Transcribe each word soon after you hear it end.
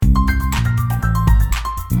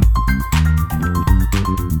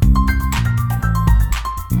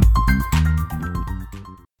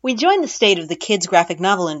We join the State of the Kids Graphic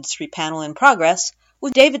Novel Industry panel in progress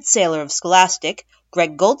with David Saylor of Scholastic,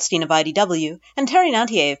 Greg Goldstein of IDW, and Terry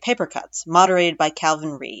Nantier of Papercuts, moderated by Calvin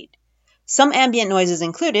Reed. Some ambient noise is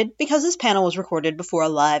included because this panel was recorded before a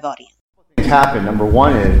live audience. Things happened. Number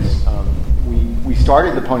one is we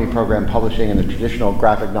started the Pony program publishing in the traditional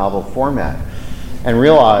graphic novel format and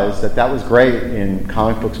realized that that was great in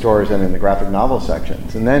comic book stores and in the graphic novel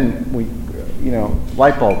sections. And then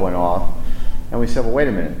light bulb went off. And we said, well, wait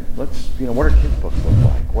a minute. Let's, what do kids' books look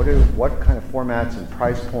like? What kind of formats and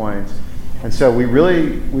price points? And so we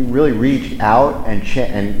really reached out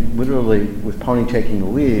and literally, with Pony taking the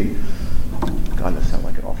lead. God, that sounds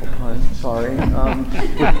like an awful pun. Sorry.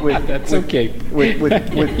 That's okay.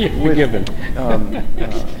 You're given.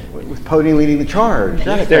 With Pony leading the charge.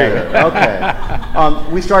 That's there you go. Okay.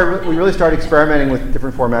 We really started experimenting with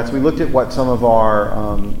different formats. We looked at what some of our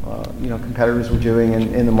competitors were doing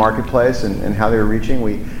in the marketplace and how they were reaching.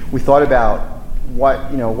 We thought about what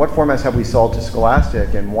formats have we sold to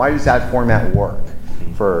Scholastic and why does that format work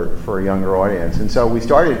for a younger audience. And so we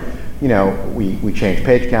started. We changed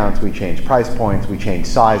page counts, we changed price points, we changed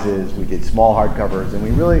sizes, we did small hardcovers, and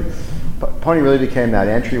Pony really became that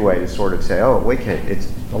entryway to sort of say, oh, wait, Kate,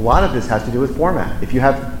 a lot of this has to do with format. If you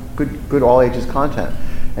have good all ages content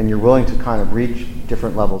and you're willing to kind of reach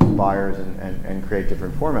different levels of buyers and create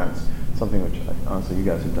different formats, something which honestly you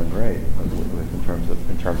guys have done great in terms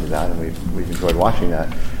of that, and we've enjoyed watching that.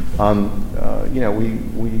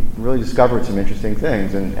 We really discovered some interesting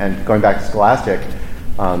things, and going back to Scholastic.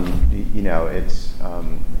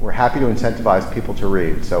 We're happy to incentivize people to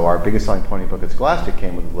read. So our biggest selling Pony book at Scholastic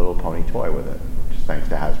came with a little Pony toy with it, which thanks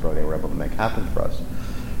to Hasbro they were able to make happen for us.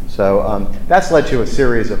 So that's led to a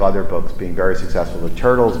series of other books being very successful. The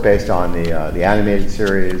Turtles, based on the animated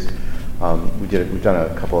series. We've done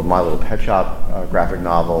a couple of My Little Pet Shop graphic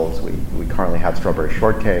novels. We currently have Strawberry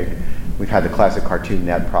Shortcake. We've had the classic Cartoon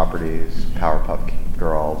Net properties, Powerpuff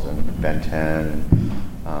Girls and Ben 10.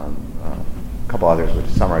 A couple others, which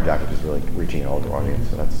is Samurai Jack, which is really reaching an older audience,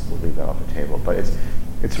 so we'll leave that off the table. But it's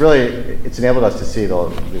enabled us to see the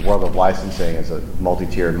world of licensing as a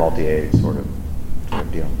multi-tiered, multi-age sort of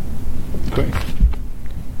deal. Great.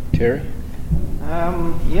 Terry?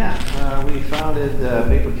 We founded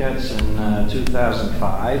Papercuts in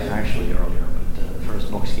 2005, actually earlier, but the first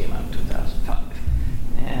books came out in 2005.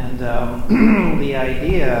 And the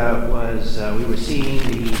idea was we were seeing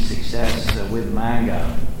the success with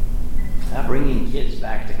manga. Bringing kids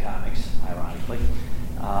back to comics, ironically,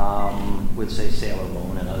 with, say, Sailor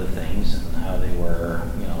Moon and other things, and how they were,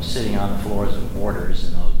 sitting on the floors of Borders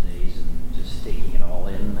in those days and just taking it all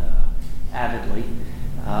in avidly.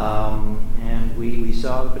 And we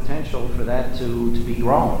saw the potential for that to be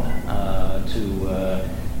grown, to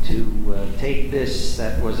take this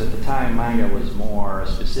that was at the time manga was more a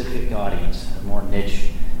specific audience, more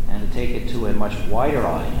niche, and to take it to a much wider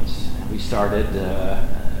audience. And we started.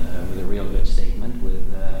 With a real good statement with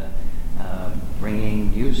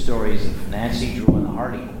bringing news stories of Nancy Drew and the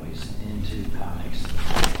Hardy Boys into comics.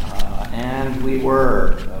 And we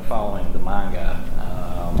were following the manga,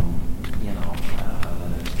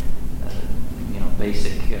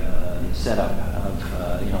 basic setup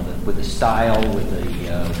of, with the style, with the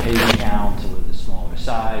page count, with the smaller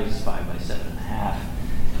size, 5 by 7.5.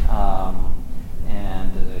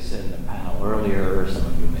 And as I said in the panel earlier, some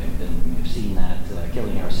of you may have seen that,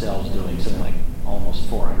 killing ourselves doing something like almost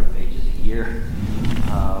 400 pages a year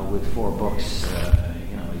with 4 books a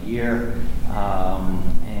year.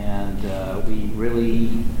 And we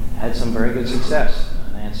really had some very good success.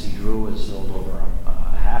 Nancy Drew has sold over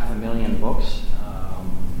 500,000 books.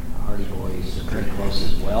 Hardy Boys are very close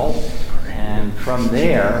as well. And from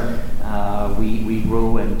there, we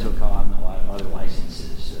grew and took on a lot of other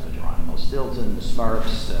licenses. Geronimo Stilton, the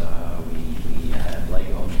Smurfs, we had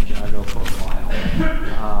Lego Ninjago for a while.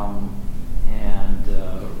 And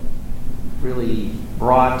really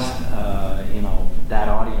brought that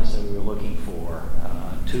audience that we were looking for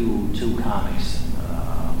to comics.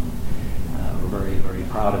 We're very, very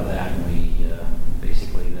proud of that, and we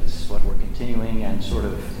basically that's what we're continuing and sort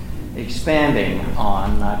of expanding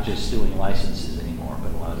on, not just doing licenses anymore,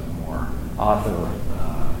 but a lot of more author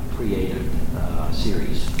creative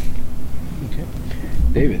series. Okay.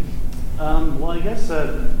 David? Well, I guess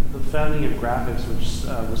the founding of Graphics, which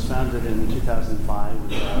was founded in 2005,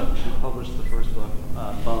 we published the first book,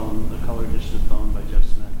 Bone, the color edition of Bone by Jeff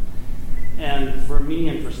Smith. And for me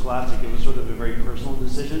and for Scholastic, it was sort of a very personal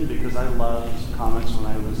decision because I loved comics when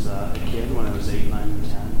I was a kid, when I was 8, 9,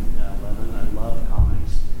 10, 11. I loved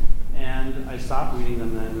comics. And I stopped reading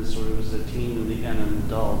them then as sort of as a teen and an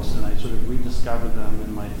adult, and I sort of rediscovered them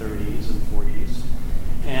in my 30s and 40s.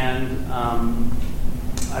 And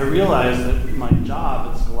I realized that my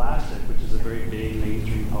job at Scholastic, which is a very big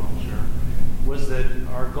mainstream publisher, was that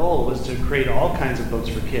our goal was to create all kinds of books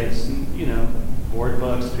for kids, you know, board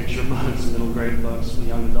books, picture books, middle grade books,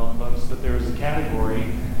 young adult books, but there was a category,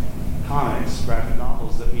 comics, graphic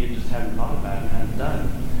novels, that we just hadn't thought about and hadn't done.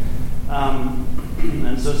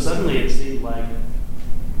 And so suddenly it seemed like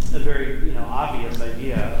a very, you know, obvious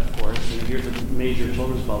idea, of course. You know, here's a major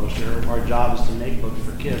children's publisher. Our job is to make books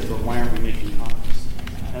for kids, but why aren't we making comics?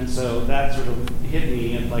 And so that sort of hit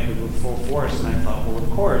me like with full force, and I thought, well, of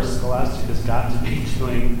course, Scholastic has got to be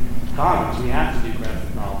doing comics. We have to do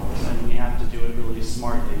graphic novels, and we have to do it really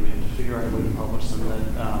smartly. We have to figure out a way to publish them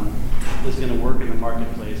that is going to work in the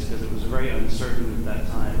marketplace, because it was very uncertain at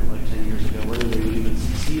that time, like 10 years ago, whether they would even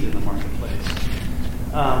succeed in the marketplace.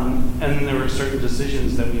 And then there were certain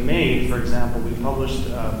decisions that we made. For example, we published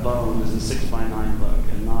Bone as a 6x9 book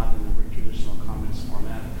and not in the traditional comics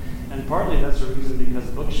format. And partly that's the reason because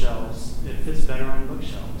bookshelves, it fits better on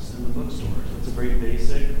bookshelves in the bookstores. It's a very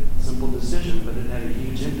basic, simple decision, but it had a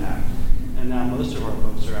huge impact. And now most of our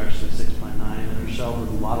books are actually 6x9 and are shelved with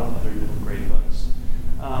a lot of other middle grade books.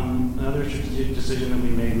 Another strategic decision that we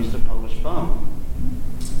made was to publish Bone.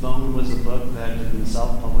 Bone was a book that had been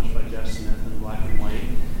self-published by Jeff Smith in black and white,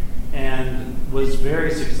 and was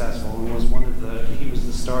very successful, and was he was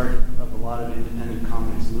the start of a lot of independent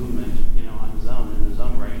comics movement, you know, on his own, in his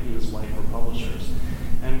own right. He and his wife were publishers.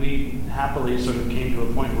 And we happily sort of came to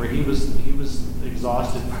a point where he was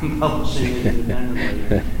exhausted from publishing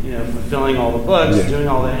independently, you know, fulfilling all the books, doing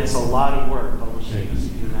all that. It's a lot of work publishing, as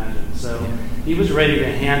you can imagine. So he was ready to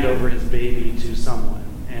hand over his baby to someone,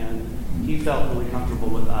 and he felt really comfortable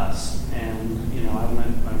with us. And, you know, I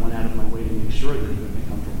went out of my way to make sure that he would be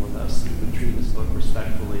comfortable with us, and would treat his book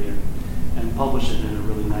respectfully and publish it in a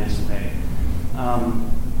really nice way.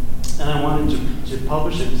 And I wanted to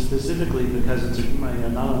publish it specifically because it's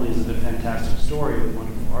not only is it a fantastic story with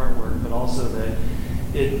wonderful artwork, but also that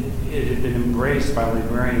it had been embraced by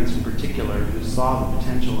librarians in particular who saw the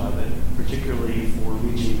potential of it, particularly for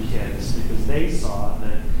reaching kids, because they saw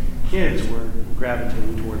that kids were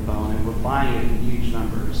gravitating toward Bone and were buying it in huge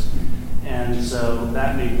numbers. And so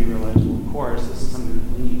that made me realize, well, of course, this is something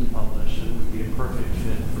that we need to publish, and it would be a perfect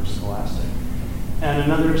fit for Scholastic. And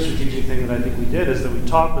another strategic thing that I think we did is that we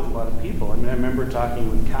talked with a lot of people. I mean, I remember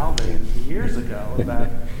talking with Calvin years ago about,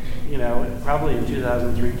 you know, probably in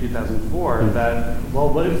 2003, 2004, that,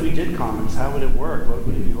 well, what if we did comics? How would it work? What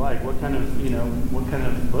would it be like? What kind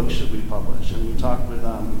of books should we publish? And we talked with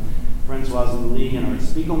Francoise Lee and Art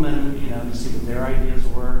Spiegelman, you know, to see what their ideas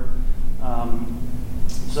were.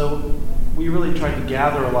 So we really tried to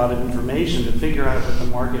gather a lot of information to figure out what the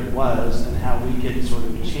market was and how we could sort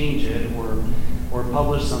of change it or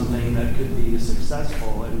publish something that could be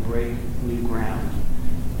successful and break new ground.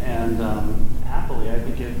 And happily, I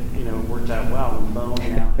think it, you know, worked out well. And Bone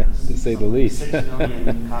now has to say the least. 6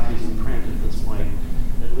 million copies in print at this point,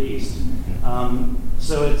 at least.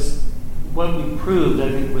 So it's what we proved, I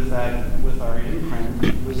think, with our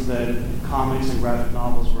imprint was that comics and graphic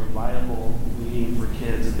novels were a viable medium for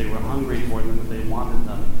kids, that they were hungry for them, that they wanted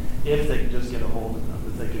them, if they could just get a hold of them,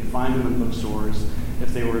 if they could find them in bookstores,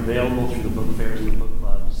 if they were available through the book fairs and the book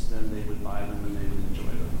clubs, then they would buy them and they would enjoy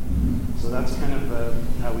them. So that's kind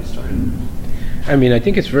of how we started. I mean, I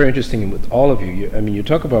think it's very interesting with all of you. I mean, you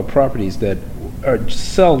talk about properties that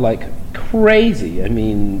sell like crazy. I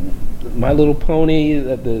mean, My Little Pony,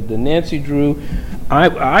 the Nancy Drew.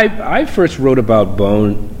 I first wrote about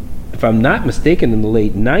Bone, if I'm not mistaken, in the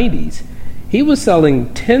late 90s. He was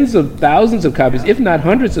selling tens of thousands of copies, if not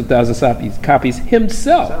hundreds of thousands of copies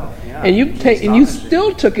himself. And you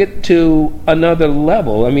still took it to another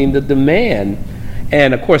level. I mean, the demand,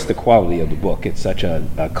 and of course the quality of the book. It's such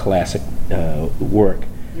a classic work.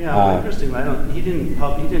 Yeah, well, interestingly, he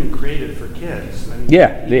didn't create it for kids. I mean, he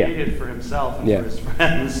created it for himself and for his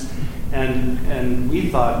friends. And we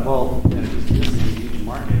thought, well, this is a huge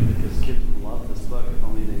market because kids would love this book if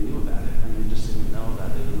only they knew about it, and they just didn't know about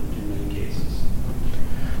it in many cases.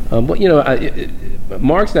 Well, you know,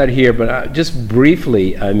 Mark's not here, but just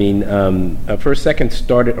briefly, I mean, First Second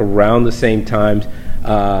started around the same time.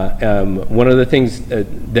 One of the things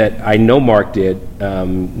that I know Mark did,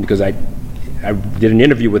 because I did an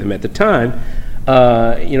interview with him at the time,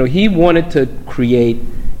 you know, he wanted to create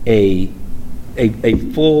a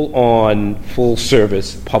full-on,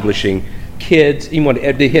 full-service publishing. Kids, he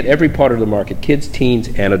wanted to hit every part of the market, kids, teens,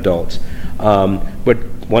 and adults. But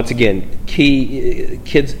once again,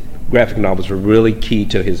 kids' graphic novels were really key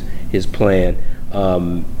to his plan.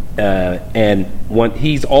 And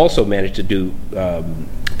he's also managed to do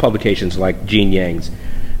publications like Gene Yang's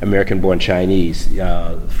American-Born Chinese,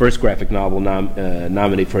 first graphic novel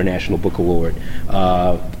nominated for a National Book Award.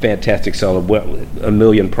 Fantastic seller, a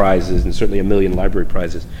million prizes, and certainly a million library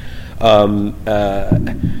prizes.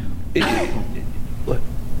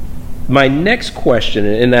 My next question,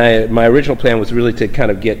 and my original plan was really to kind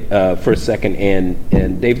of get First Second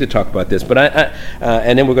and Dave to talk about this, but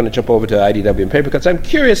and then we're going to jump over to IDW and Paper Cuts. I'm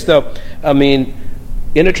curious, though. I mean,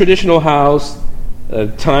 in a traditional house,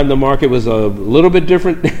 time the market was a little bit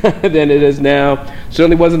different than it is now.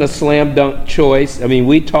 Certainly wasn't a slam dunk choice. I mean,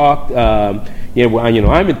 we talked.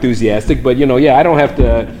 I'm enthusiastic, but I don't have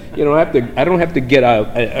to. I don't have to get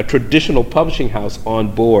a traditional publishing house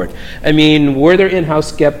on board. I mean, were there in-house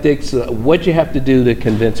skeptics? What'd you have to do to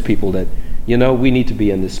convince people that we need to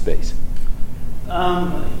be in this space?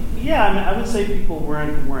 I would say people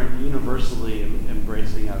weren't universally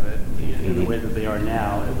embracing of it in the way that they are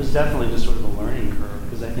now. It was definitely just sort of a learning curve,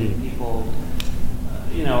 because I think people,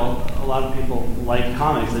 a lot of people like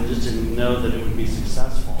comics that just didn't know that it would be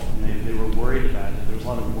successful. And they were worried about it. There was a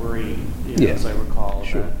lot of worry, as I recall,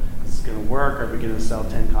 sure. that this is going to work. Are we going to sell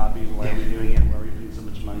 10 copies? Why are we doing it? Why are we putting so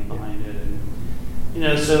much money behind it?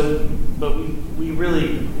 And but we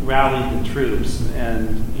really rallied the troops,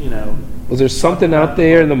 and was there something out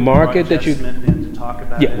there in the market that you? Jeff Smith in to talk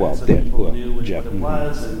about it, well, so people knew what Jeff, it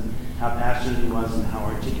was and how passionate he was and how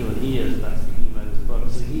articulate he is about speaking about his book.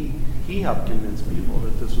 So he helped convince people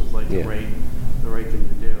that this was like the right thing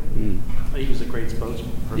to do. He was a great spokesperson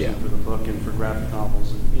for the book and for graphic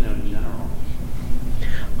novels, in general.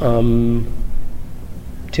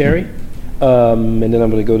 Terry, and then I'm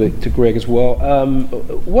going to go to Greg as well.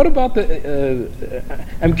 What about the?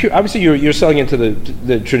 I'm curious. Obviously, you're selling into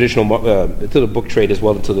the traditional to the book trade as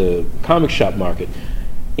well as to the comic shop market.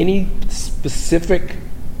 Any specific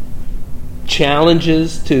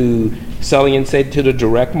challenges to selling in, say, to the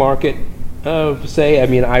direct market? I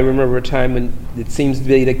mean, I remember a time when it seems to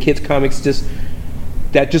be that kids' comics just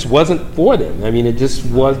wasn't for them. I mean, it just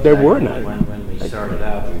was. There were none. When we started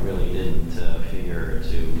out, we really didn't figure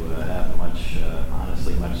to have much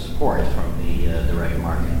support from the direct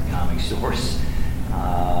market comic stores,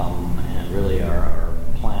 and really our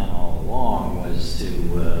plan all along was to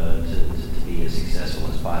be as successful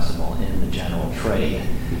as possible in the general trade.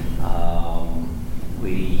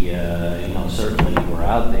 We certainly were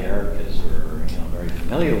out there because we're very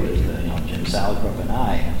familiar with Jim Salicrup and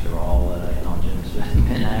I. After all, Jim's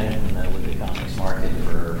been at it with the comics market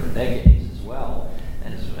for decades as well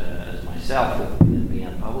as myself with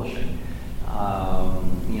BN Publishing.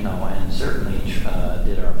 And certainly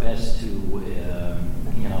did our best to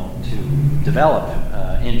develop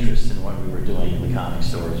interest in what we were doing in the comic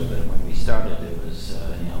stores. But when we started, it was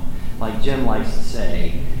like Jim likes to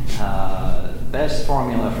say. Best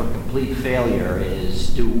formula for complete failure is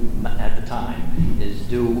do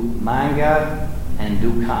manga and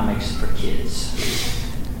do comics for kids.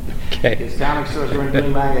 Okay. Because comic stores weren't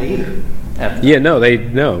doing manga either.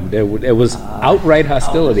 It was outright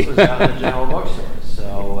hostility. This was out in the general bookstores.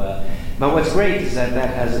 So, but what's great is that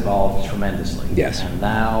has evolved tremendously. Yes. And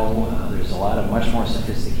now there's a lot of much more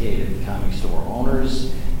sophisticated comic store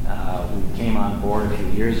owners who came on board a few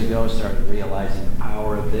years ago, started realizing the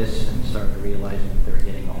power of this, and started realizing that they're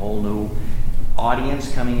getting a whole new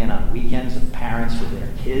audience coming in on weekends of parents with their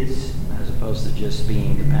kids, as opposed to just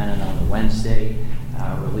being dependent on the Wednesday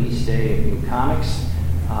release day of new comics.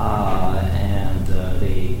 And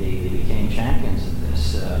they became champions of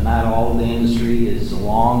this. Not all of the industry is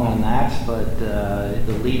along on that, but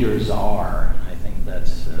the leaders are. And I think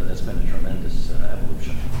that's been a tremendous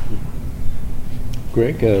evolution.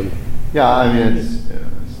 Greg? I mean, it's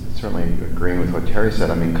certainly agreeing with what Terry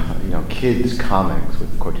said. I mean, kids' comics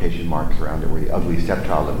with quotation marks around it were the ugly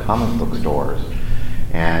stepchild of comic book stores.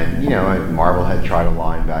 And, Marvel had tried a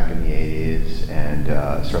line back in the 80s, and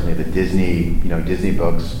certainly the Disney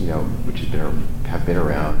books, which have been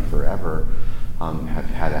around forever, have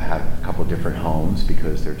had to have a couple of different homes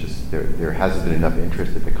because there hasn't been enough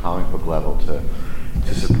interest at the comic book level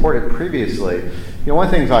to support it previously. One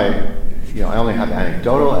of the things I only have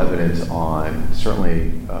anecdotal evidence on,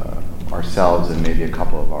 certainly ourselves and maybe a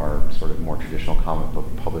couple of our sort of more traditional comic book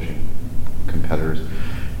publishing competitors.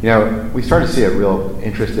 We started to see a real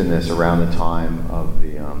interest in this around the time of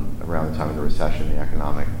the recession, the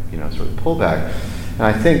economic, sort of pullback. And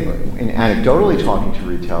I think, in anecdotally talking to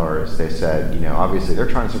retailers, they said, obviously they're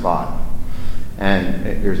trying to survive, and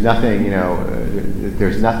there's nothing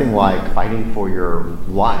like fighting for your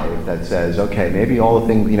life that says, okay, maybe all the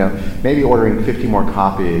things, maybe ordering 50 more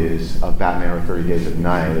copies of Batman or 30 Days of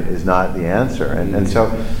Night is not the answer. And so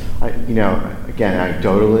Again,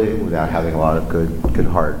 anecdotally, without having a lot of good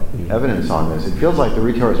hard evidence on this, it feels like the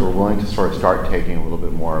retailers were willing to sort of start taking a little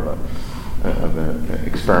bit more of an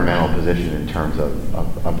experimental position in terms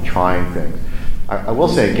of trying things. I will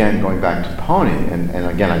say again, going back to Pony, and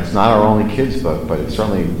again, it's not our only kids book, but it's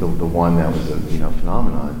certainly the one that was a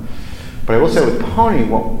phenomenon. But I will say with Pony,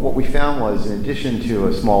 what we found was, in addition to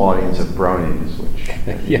a small audience of bronies, which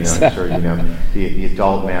yes. The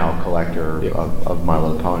adult male collector of My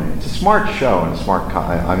Little Pony, it's a smart show and a smart.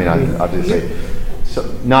 Obviously, so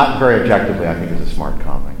not very objectively, I think it's a smart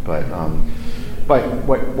comic, but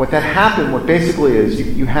what that happened, what basically is,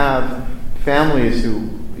 you have families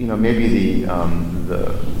who, maybe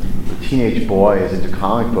the teenage boy is into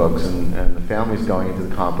comic books, and the family's going into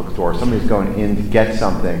the comic book store, somebody's going in to get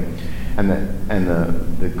something, and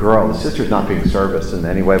the girl, the sister's not being serviced in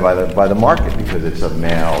any way by the market, because it's a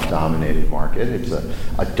male-dominated market, it's an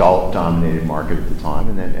adult-dominated market at the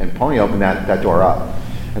time, and Pony opened that door up.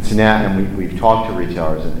 And so now, and we've talked to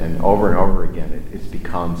retailers, and over again, it's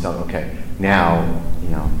become something. Okay, now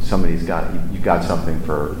somebody's you've got something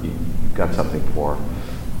for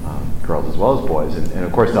girls as well as boys, and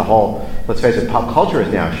of course the whole, let's face it, pop culture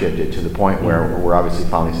has now shifted to the point where we're obviously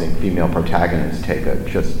finally seeing female protagonists take a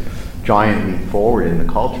just giant leap forward in the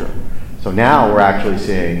culture. So now we're actually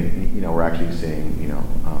seeing,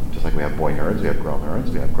 just like we have boy nerds, we have girl nerds,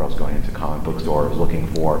 we have girls going into comic book stores looking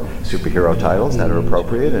for superhero titles that are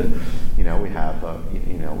appropriate, and we have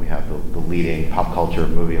the leading pop culture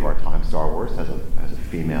movie of our time, Star Wars, has a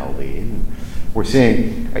female lead. And we're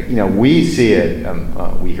seeing, we see it,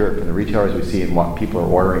 we hear it from the retailers, we see it in what people are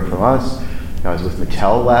ordering from us. I was with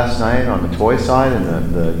Mattel last night on the toy side,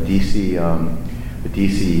 and the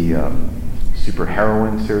DC Super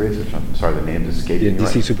Heroine series, which I'm sorry, the name's escaping me.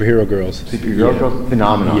 DC Superhero Girls. Superhero Girls,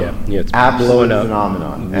 phenomenon. Yeah, it's absolute blowing up.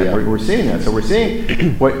 Phenomenon. And we're seeing that. So we're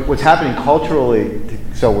seeing what's happening culturally.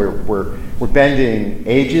 So we're bending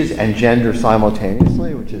ages and gender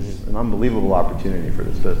simultaneously, which is an unbelievable opportunity for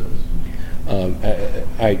this business.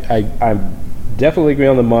 I definitely agree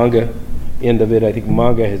on the manga end of it. I think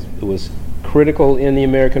manga was critical in the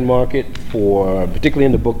American market, particularly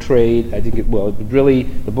in the book trade. I think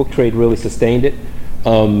the book trade really sustained it.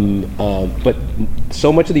 But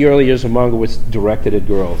so much of the early years of manga was directed at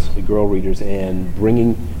girl readers, and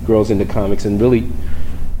bringing girls into comics, and really,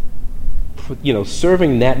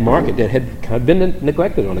 serving that market that had kind of been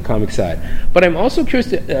neglected on the comic side. But I'm also curious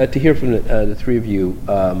to hear from the three of you.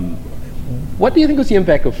 What do you think was the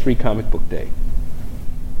impact of Free Comic Book Day?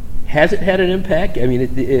 Has it had an impact? I mean,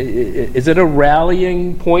 is it a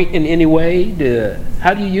rallying point in any way?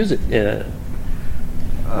 How do you use it?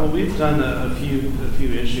 Well, we've done a few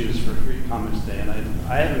issues for Free Comics Day, and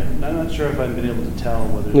I'm not sure if I've been able to tell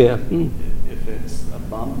whether if it's a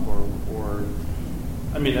bump or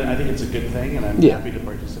I mean, I think it's a good thing, and I'm happy to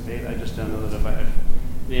participate. I just don't know that if I've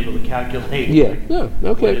been able to calculate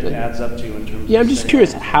what it adds up to in terms of I'm just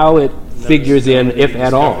curious how it figures in, if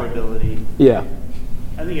at all. Yeah.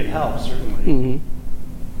 I think it helps, certainly. Mm-hmm.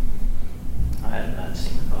 I have not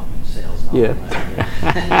seen the bump in sales.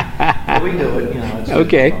 But we do it, It's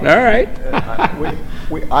okay, all right.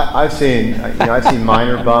 I've seen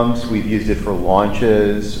minor bumps. We've used it for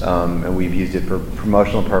launches, and we've used it for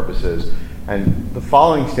promotional purposes. And the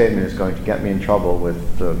following statement is going to get me in trouble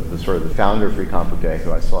with the sort of the founder of Free Comic Book Day,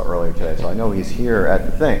 who I saw earlier today. So I know he's here at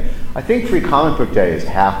the thing. I think Free Comic Book Day is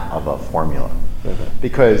half of a formula.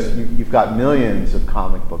 Because you've got millions of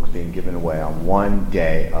comic books being given away on one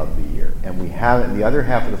day of the year. And the other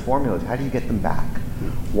half of the formula is, how do you get them back?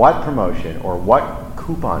 What promotion, or what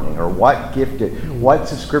couponing, or what gifted, what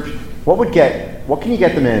subscription, what can you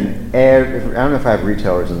get them in I don't know if I have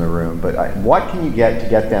retailers in the room, but what can you get to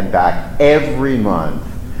get them back every month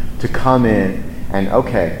to come in and,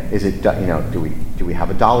 okay, is it, do we have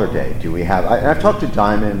a dollar day? Do we have, I've talked to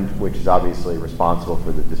Diamond, which is obviously responsible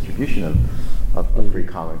for the distribution of Free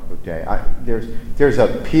Comic Book Day. There's a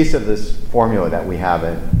piece of this formula that we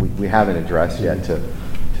haven't addressed yet to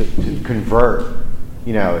convert.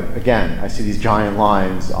 Again, I see these giant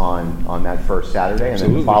lines on that first Saturday, and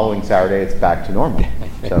then the following Saturday it's back to normal.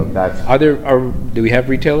 So that's. Do we have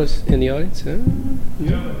retailers in the audience?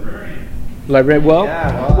 Librarian.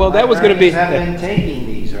 Well, that was going to be. Have been taking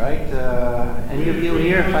these, right? Any of you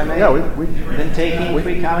here, if I may? Yeah, we've been taking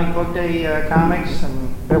Free Comic Book Day comics,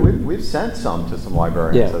 and we've sent some to some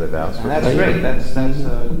librarians that have asked. And that's great. That's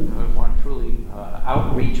one truly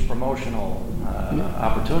outreach promotional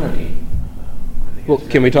opportunity. Well,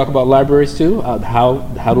 can we talk about libraries too?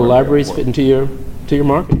 How do libraries fit into your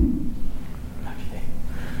market?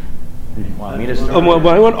 Want me to start?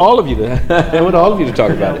 I want all of you to. I want all of you to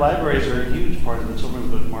talk about it. Libraries are a huge part of the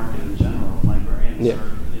children's book market. market in general. Librarians Yeah.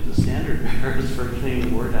 are the standard bearers for getting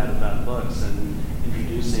the word out about books and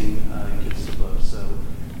introducing kids to books. So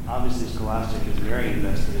obviously Scholastic is very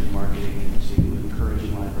invested in marketing and to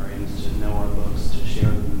encouraging librarians to know our books, to share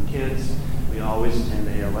them with kids. We always attend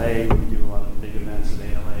ALA. We do a lot of big events at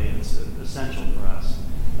ALA. It's essential for us.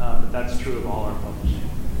 But that's true of all our publishing.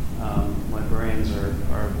 Librarians are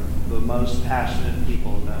the most passionate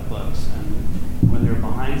people about books. And when they're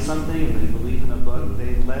behind something and they believe in a book,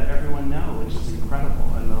 they let everyone know, which is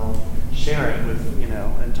incredible. And they'll share it with,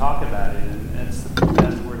 and talk about it. And it's the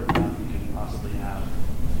best word of mouth you can possibly have.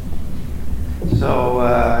 So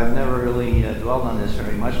I've never really dwelled on this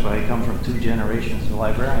very much, but I come from 2 generations of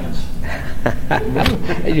librarians.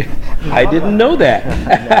 I didn't know that.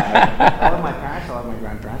 I love my parents, I love my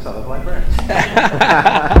grandparents, I love librarians.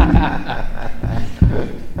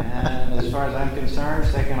 And as far as I'm concerned,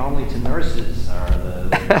 second only to nurses are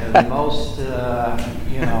the most,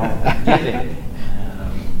 giving,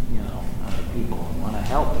 people and want to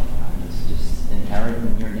help. And it's just inherent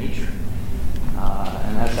in your nature.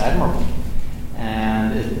 And that's admirable.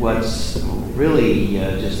 And what's really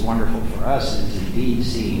just wonderful for us is indeed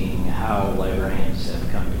seeing how librarians have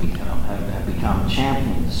become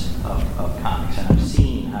champions of comics. And I've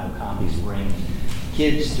seen how comics bring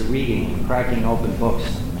kids to reading and cracking open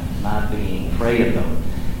books and not being afraid of them.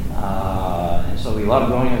 And so we love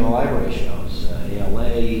going to the library shows.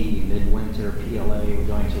 ALA, Midwinter, PLA, we're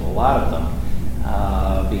going to a lot of them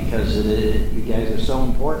because you guys are so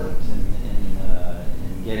important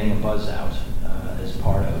in getting a buzz out as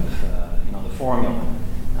part of the formula.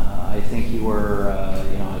 I think you were,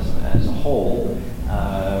 as a whole,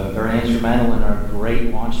 very instrumental in our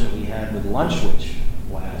great launch that we had with Lunchwich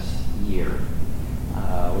last year,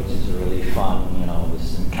 which is a really fun,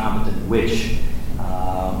 this incompetent witch,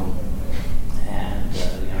 and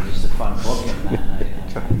just a fun book. And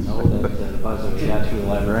I know that the buzz that we got through the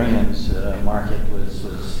librarians market was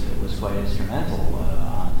quite instrumental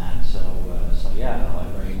on that. So yeah, the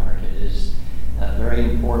library market is very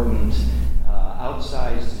important,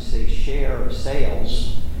 outsized to say share of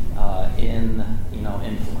sales in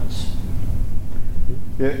influence.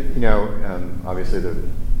 Obviously the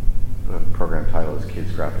program title is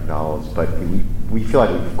Kids Graphic Novels, but we feel like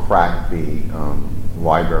we've cracked the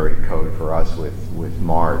library code for us with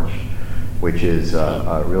March, which is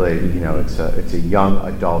really it's a young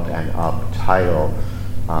adult and up title.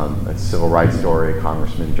 It's a civil rights story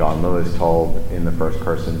Congressman John Lewis told in the first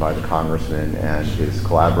person by the congressman and his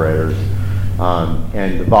collaborators.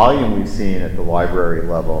 And the volume we've seen at the library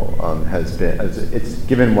level has been, it's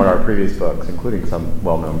given what our previous books, including some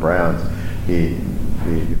well-known brands, the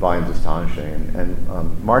volume's astonishing. And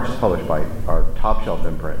March is published by our Top Shelf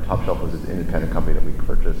imprint. Top Shelf was an independent company that we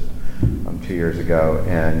purchased 2 years ago.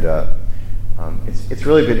 And it's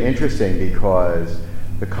really been interesting because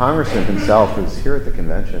the congressman himself, who's here at the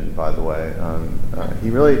convention, by the way,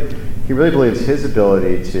 he really believes his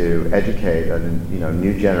ability to educate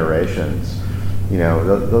new generations.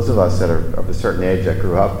 Those of us that are of a certain age that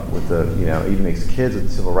grew up with even as kids with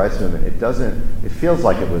the civil rights movement, it feels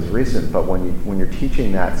like it was recent, but when you're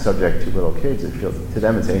teaching that subject to little kids, it feels, to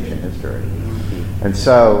them it's ancient history. And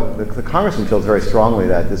so the congressman feels very strongly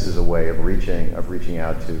that this is a way of reaching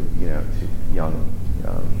out to young.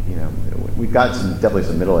 We've got definitely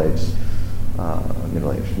some middle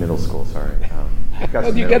school. Sorry.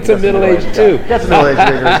 You got some middle-aged too. Got some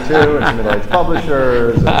middle-aged readers too, and some middle-aged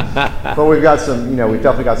publishers. But we've got some, we've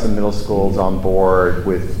definitely got some middle schools on board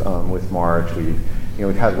with March. We've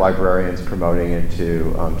had librarians promoting it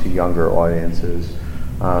to younger audiences,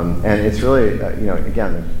 and it's really,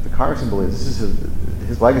 again, the congressman believes this is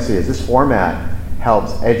his legacy. Is this format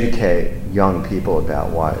helps educate young people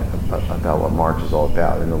about what March is all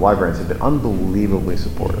about, and the librarians have been unbelievably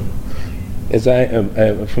supportive. As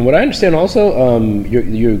from what I understand, also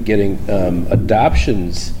you're getting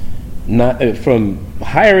adoptions, not from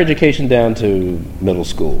higher education down to middle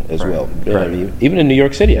school as well. Right. Even in New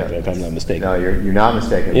York City, if I'm not mistaken. No, you're not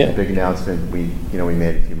mistaken. Yeah. The big announcement we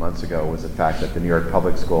made a few months ago was the fact that the New York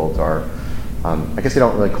public schools are, I guess they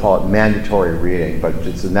don't really call it mandatory reading, but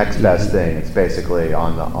it's the next best thing. It's basically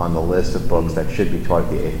on the list of books that should be taught at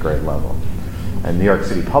the 8th grade level. And New York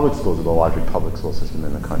City public schools are the largest public school system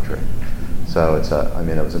in the country. So it was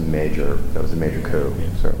a major coup,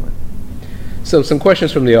 certainly. So some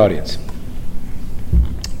questions from the audience.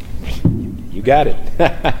 You got it.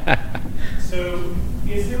 So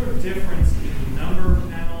is there a difference in the number of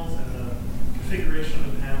panels and the configuration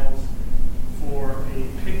of the panels for a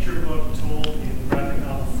picture book told in graphic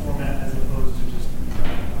novel format as opposed to just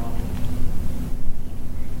graphic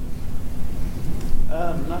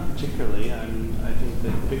novel? Not particularly. I think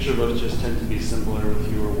that picture books just tend to be simpler with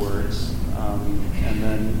fewer words, and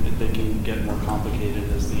then they can get more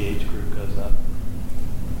complicated as the age group goes up.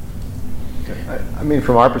 I mean,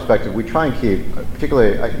 from our perspective, we try and keep,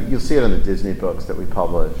 particularly, you'll see it in the Disney books that we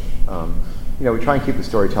publish. We try and keep the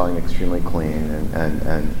storytelling extremely clean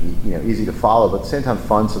and easy to follow, but at the same time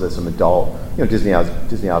fun, so that some adult, Disney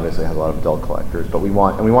obviously has a lot of adult collectors, but we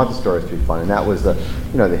want the stories to be fun, and that was the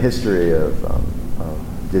history of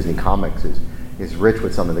Disney Comics is rich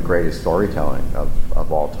with some of the greatest storytelling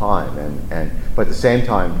of all time, but at the same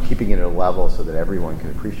time keeping it at a level so that everyone can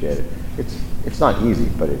appreciate it. It's not easy,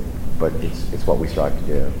 but it's what we strive to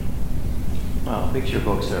do. Well, picture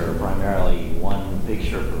books are primarily one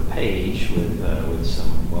picture per page with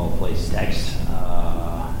some well-placed text,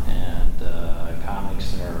 and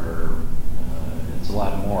comics are it's a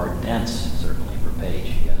lot more dense, certainly, per page.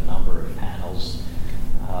 You got a number of panels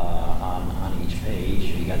on each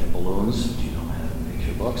page. You got the balloons, which you don't have in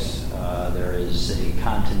picture books. There is a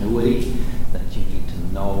continuity that you need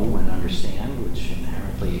to know and understand, which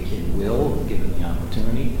inherently a kid will, given the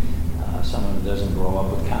opportunity. Someone who doesn't grow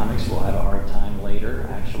up with comics will have a hard time later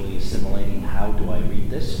actually assimilating, how do I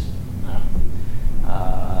read this?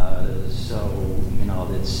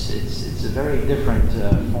 It's a very different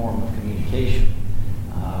form of communication.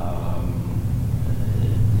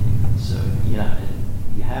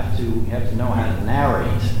 You have to know how to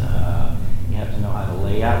narrate. You have to know how to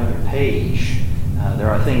lay out your page. There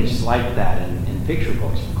are things like that in picture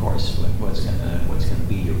books, of course. What's going to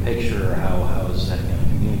be your picture? How is that going to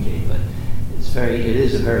communicate? But it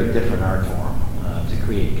is a very different art form to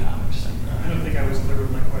create comics. I don't think I was clear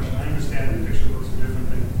with my question. I understand that picture books are different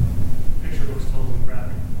than picture books told in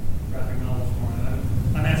graphic novel format.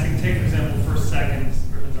 I'm asking, take for example, First Seconds.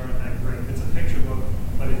 Ribbons aren't that great. It's a picture book,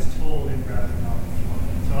 but it's told in graphic novel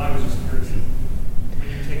format. So I was just curious, when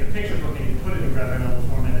you take a picture book and you put it in graphic novel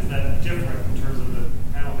format, is that different in terms of the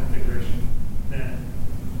panel configuration than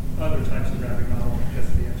other types of graphic novel? I guess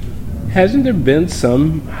the answer is no. Hasn't there been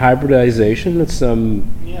some hybridization, some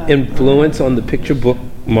influence on the picture book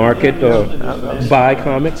market by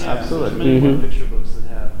comics? Absolutely. Many more picture books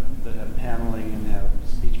that have paneling and have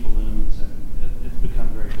speech balloons, and it's become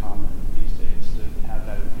very common these days to have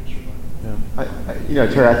that in a picture book. Yeah.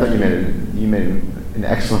 Terry, I thought you made an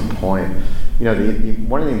excellent point.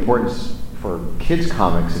 One of the importance for kids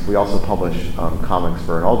comics, if we also publish comics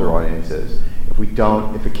for an older audience, is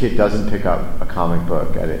if a kid doesn't pick up a comic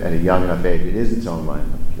book at a young enough age, it is its own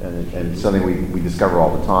language, and it's something we discover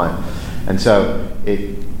all the time. And so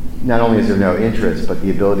it not only is there no interest, but the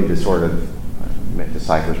ability to sort of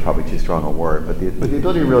decipher is probably too strong a word, but the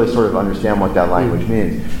ability to really sort of understand what that language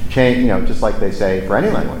means. Just like they say for any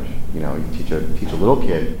language, you teach a little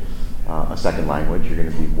kid a second language, you're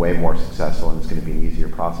going to be way more successful, and it's going to be an easier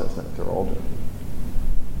process than if they're older.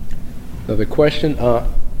 Another question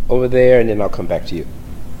over there, and then I'll come back to you.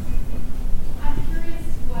 I'm curious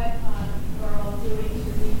what you're all doing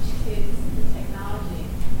to reach kids with technology.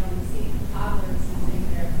 We've seen toddlers using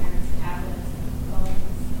their parents' tablets and phones.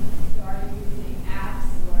 So are you using apps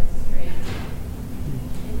or straight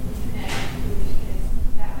internet to reach kids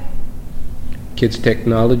that way? Kids,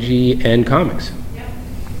 technology, and comics.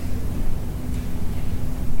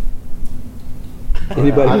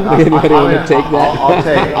 Anybody want to take that? I'll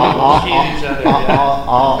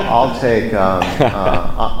take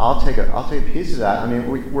a piece of that. I mean,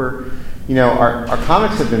 our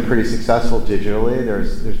comics have been pretty successful digitally.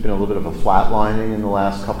 There's been a little bit of a flatlining in the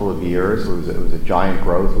last couple of years. It was a giant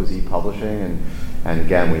growth with e-publishing, and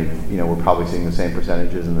again, we're probably seeing the same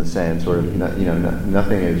percentages and the same sort of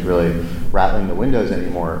nothing is really rattling the windows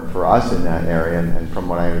anymore for us in that area. And from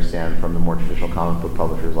what I understand from the more traditional comic book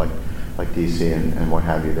publishers like DC and what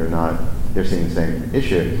have you, they're seeing the same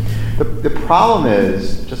issue. The problem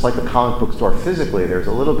is, just like the comic book store physically, there's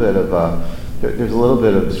a little bit of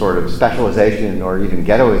sort of specialization or even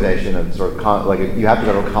ghettoization of sort of like you have to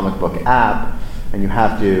go to a comic book app, and you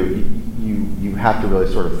have to really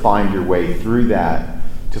sort of find your way through that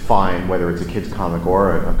to find whether it's a kid's comic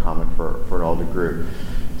or a comic for an older group.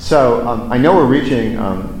 So I know we're reaching,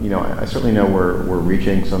 I certainly know we're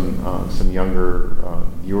reaching some younger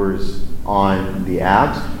viewers on the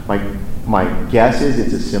apps. My guess is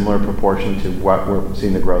it's a similar proportion to what we're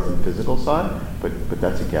seeing the growth in the physical side, but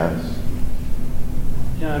that's a guess.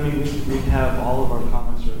 Yeah, I mean, we have all of our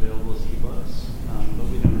comics are available as ebooks, but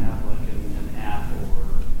we don't have like an app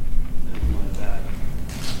or anything like that.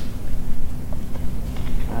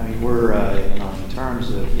 I mean, we're in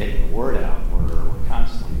terms of getting the word out, we're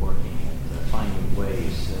constantly working at finding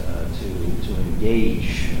ways to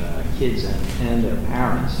engage kids and their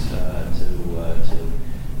parents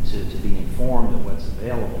to be informed of what's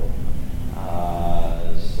available.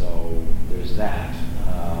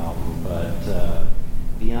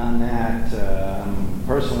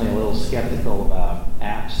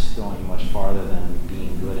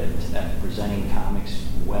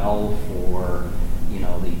 well for,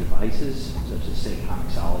 the devices, such as, say,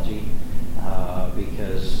 Comixology,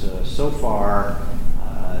 because so far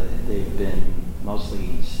they've been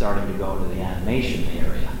mostly starting to go to the animation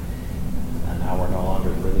area. And now we're no longer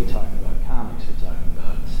really talking about comics, we're talking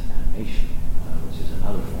about animation, which is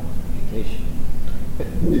another form of communication.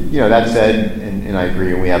 That said, and I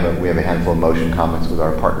agree, we have a handful of motion comics with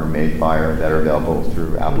our partner Madefire that are available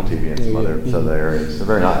through Apple TV and some other areas. They're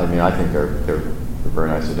very nice. I think they're very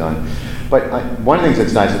nicely done. But one of the things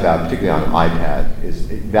that's nice about, particularly on iPad, is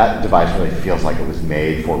that device really feels like it was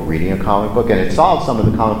made for reading a comic book, and it solves some of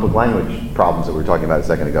the comic book language problems that we were talking about a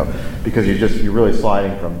second ago, because you're really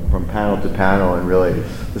sliding from panel to panel, and really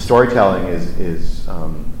the storytelling is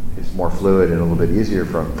more fluid and a little bit easier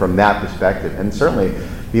from that perspective. And certainly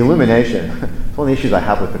the illumination, it's one of the issues I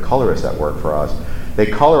have with the colorists that work for us. They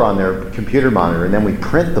color on their computer monitor, and then we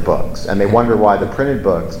print the books, and they wonder why the printed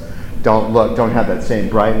books don't have that same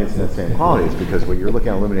brightness and that same quality. It's because you're looking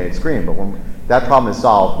at an illuminated screen, but that problem is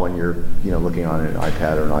solved when you're looking on an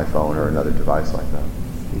iPad or an iPhone or another device like that.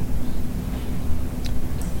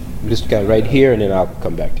 This guy right here, and then I'll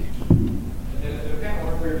come back to you. The panel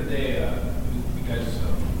earlier today, you guys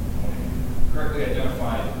correctly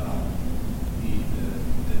identified the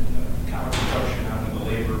comic production, how the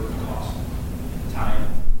labor, the cost, the time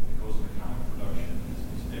that goes into comic production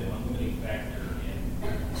has been one limiting factor in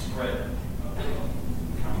the spread of the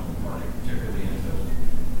comic book market, particularly into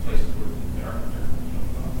places where there aren't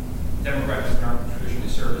demographics that aren't traditionally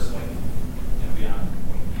serviced, like beyond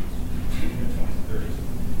 20s and 30s.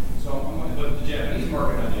 So, but the Japanese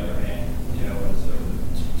market, on the other hand, is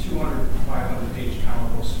 200, 500 page comic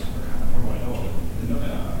books are kind of, from what I know,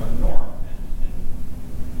 the norm. And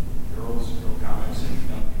girls comics and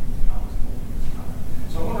young comics.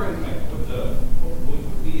 So I'm wondering, what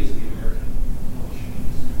we as the American publishing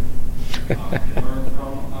can learn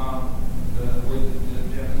from the way the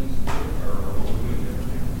Japanese do it, or what we're doing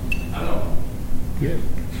differently. I don't know. Yeah.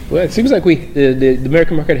 Well, it seems like the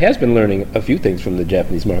American market has been learning a few things from the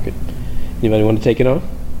Japanese market. Anybody want to take it on?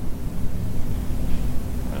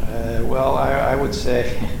 Well, I would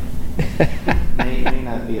say may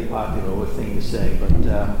not be a popular thing to say, but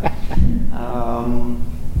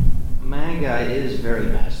manga is very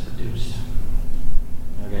mass-produced.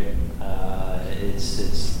 Okay,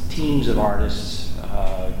 it's teams of artists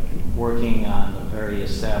working on a very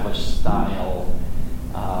established style.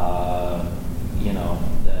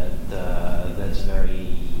 That's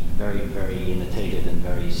very, very, very imitated and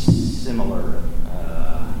very similar.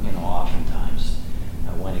 Oftentimes,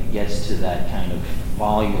 when it gets to that kind of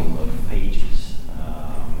volume of pages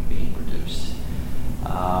being produced,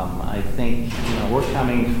 I think we're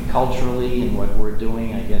coming culturally in what we're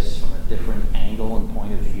doing, I guess, from a different angle and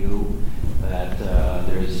point of view. That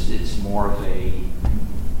it's more of a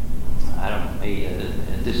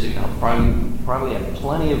probably have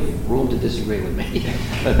plenty of room to disagree with me,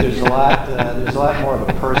 but there's a lot more of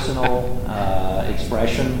a personal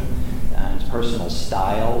expression and personal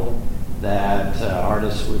style that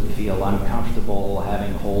artists would feel uncomfortable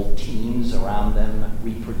having whole teams around them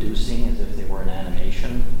reproducing as if they were an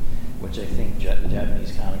animation, which I think the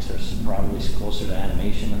Japanese comics are probably closer to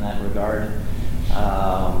animation in that regard,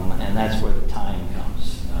 and that's where the time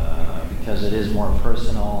comes. Because it is more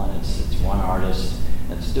personal, and it's one artist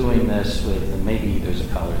that's doing this with, and maybe there's a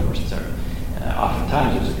colorist, or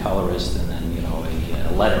oftentimes there's a colorist and then a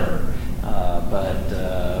letterer, but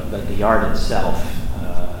the art itself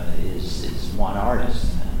is one artist,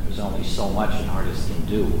 and there's only so much an artist can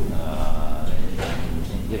do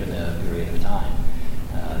given a period of time.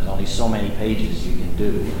 There's only so many pages you can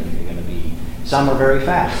do. You're going to be, some are very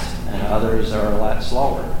fast, and others are a lot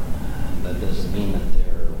slower. That doesn't mean that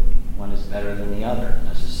one is better than the other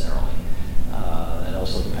necessarily. It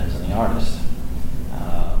also depends on the artist.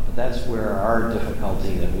 But that's where our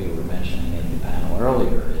difficulty that we were mentioning at the panel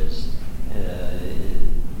earlier is,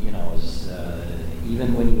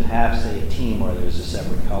 even when you have, say, a team where there's a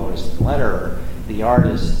separate colorist and letterer, the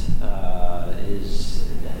artist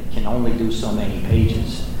can only do so many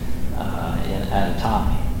pages at a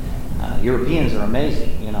time. Europeans are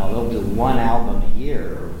amazing. They'll do one album a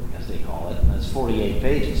year, as they call it, and that's 48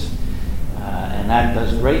 pages. And that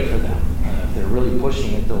does great for them. If they're really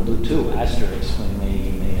pushing it, they'll do two. Asterix, when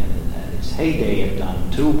they at its heyday, have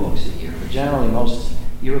done 2 books a year. But generally, most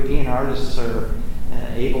European artists are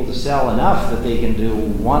able to sell enough that they can do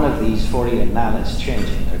one of these 48. Now that's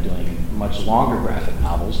changing. They're doing much longer graphic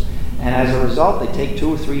novels. And as a result, they take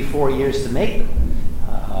 2 or 3, 4 years to make them.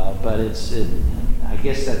 But I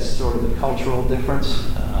guess that's sort of the cultural difference.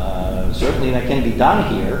 Certainly that can be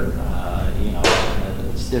done here.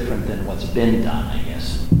 It's different than what's been done, I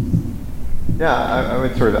guess. Yeah,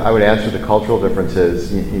 I would answer the cultural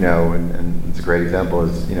differences, and it's a great example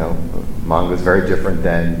is, manga is very different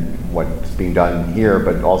than what's being done here,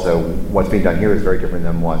 but also what's being done here is very different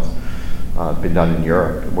than what's been done in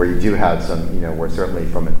Europe, where you do have some, where certainly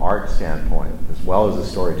from an art standpoint, as well as the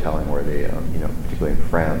storytelling, where they, particularly in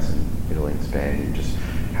France and Italy and Spain, you just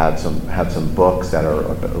had some books that are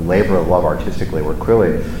a labor of love artistically, where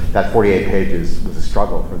clearly that 48 pages was a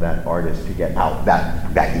struggle for that artist to get out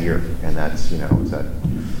that year, and that's, it's at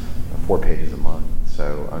 4 pages a month.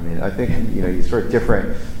 So, I mean, I think, you sort of you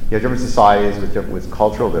have different societies with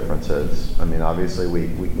cultural differences. I mean, obviously we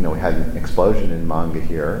had an explosion in manga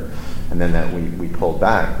here, and then that we pulled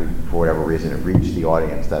back. For whatever reason, it reached the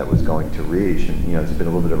audience that it was going to reach, and, there's been a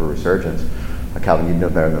little bit of a resurgence. Calvin, you'd know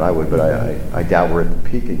better than I would, but I doubt we're at the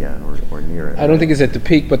peak again, or near it. I don't think it's at the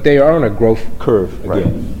peak, but they are on a growth curve again. Right.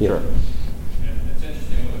 Yeah. Sure. It's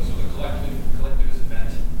interesting, so the collectivist event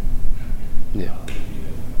might be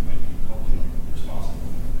culturally responsible.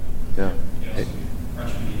 Yeah.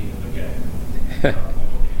 French meeting again.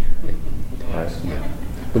 Right.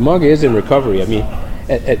 The manga is in recovery. I mean,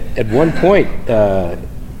 at one point,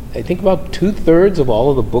 I think about 2/3 of all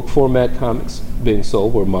of the book format comics being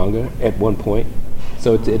sold were manga at one point.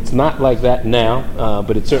 So it's not like that now,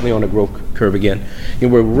 but it's certainly on a growth curve again.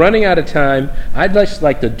 We're running out of time. I'd just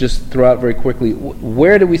like to just throw out very quickly,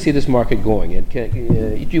 where do we see this market going? And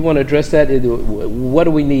if you want to address that, what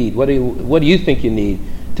do we need? What do you think you need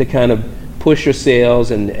to kind of push your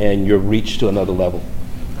sales and your reach to another level?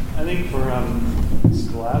 I think for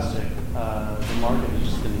Scholastic, the market is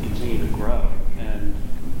just going to continue to grow.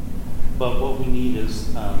 But what we need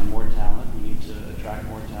is more talent. We need to attract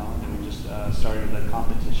more talent. And we just started a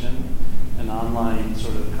competition, an online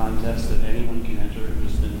sort of contest that anyone can enter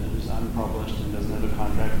who's unpublished and doesn't have a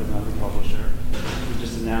contract with another publisher. We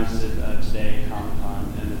just announced it today at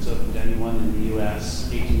Comic-Con, and it's open to anyone in the U.S.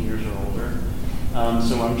 18 years or older.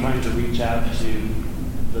 So I'm trying to reach out to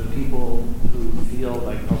the people who feel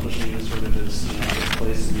like publishing is sort of this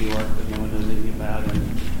place in New York that no one knows anything about, and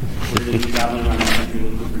we're going to be traveling around the country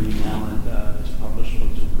looking for new talent to publish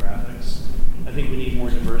books with graphics. I think we need more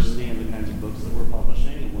diversity in the kinds of books that we're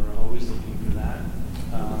publishing, and we're always looking for that.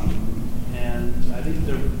 And I think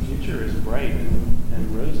the future is bright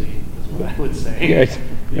and rosy, is what I would say. Yes.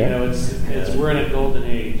 It's we're in a golden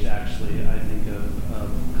age, actually, I think, of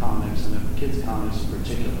comics, and of kids' comics in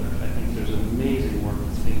particular. I think there's amazing work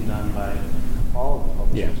that's being done by all of the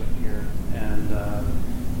publishers up here. And,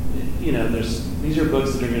 these are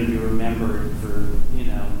books that are going to be remembered for,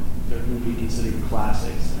 they're going to be considered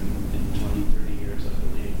classics in 20, 30 years, I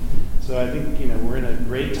believe. So I think, we're in a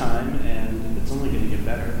great time, and it's only going to get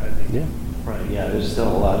better, I think. Yeah. Right, yeah, there's still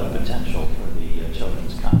a lot of potential for the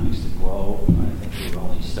children's comics to grow. I think we're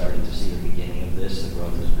only starting to see the beginning of this. The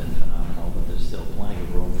growth has been phenomenal, but there's still plenty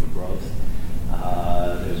of room for growth.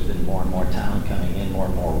 There's been more and more talent coming in, more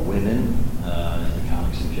and more women in the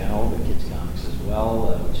comics in general, the kids' comics as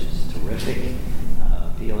well, which is terrific.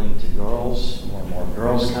 Appealing to girls, more and more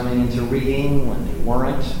girls coming into reading when they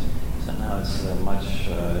weren't. So now it's a much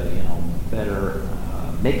better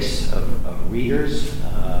mix of readers,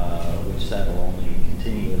 which that will only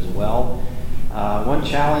continue as well. One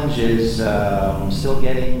challenge is still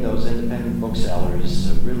getting those independent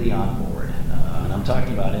booksellers really on board. And I'm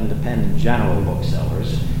talking about independent general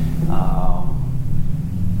booksellers.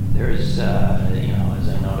 There's, as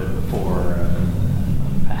I noted before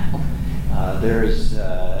on the panel, there's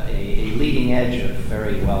a leading edge of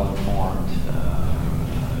very well-informed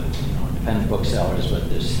independent booksellers, but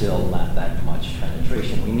there's still not that much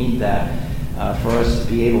penetration. We need that for us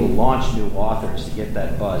to be able to launch new authors, to get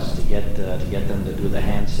that buzz, to get them to do the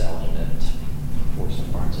hand selling that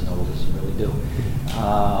unfortunately Barnes and Noble doesn't really do.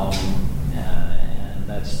 And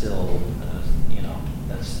that's still,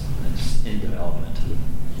 that's in development.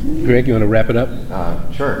 Greg, you want to wrap it up?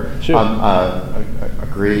 Sure. Sure.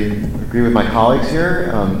 Agree with my colleagues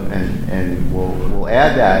here, and we'll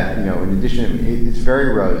add that, in addition, it's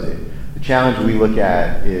very rosy. The challenge we look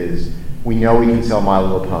at is we know we can sell My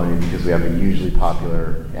Little Pony because we have a hugely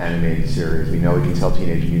popular animated series. We know we can sell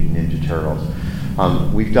Teenage Mutant Ninja Turtles.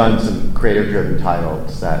 We've done some creative-driven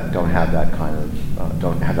titles that don't have that kind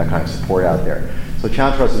of support out there. So the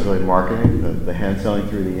challenge for us is really marketing, the hand selling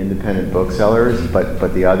through the independent booksellers,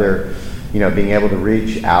 but the other, being able to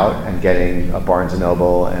reach out and getting a Barnes &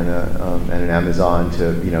 Noble and an Amazon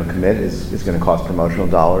to, commit is going to cost promotional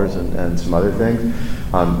dollars and some other things.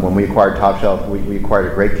 When we acquired Top Shelf, we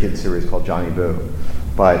acquired a great kids series called Johnny Boo.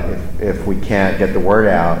 But if we can't get the word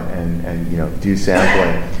out and do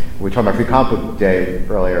sampling, we were talking about Free Comic Book Day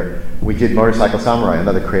earlier. We did Motorcycle Samurai,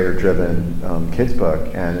 another creator-driven kids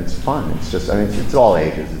book, and it's fun. It's just, it's all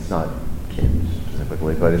ages. It's not kids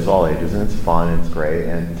specifically, but it's all ages, and it's fun and it's great.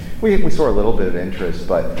 And we saw a little bit of interest,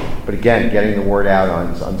 but again, getting the word out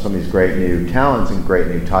on some of these great new talents and great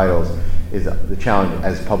new titles is the challenge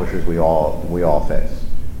as publishers we all face.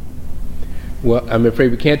 Well, I'm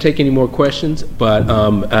afraid we can't take any more questions, but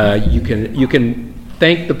you can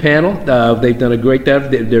thank the panel. They've done a great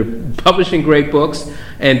job. They're publishing great books,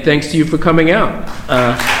 and thanks to you for coming out.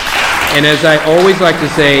 And as I always like to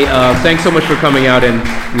say, thanks so much for coming out and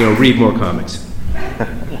read more comics.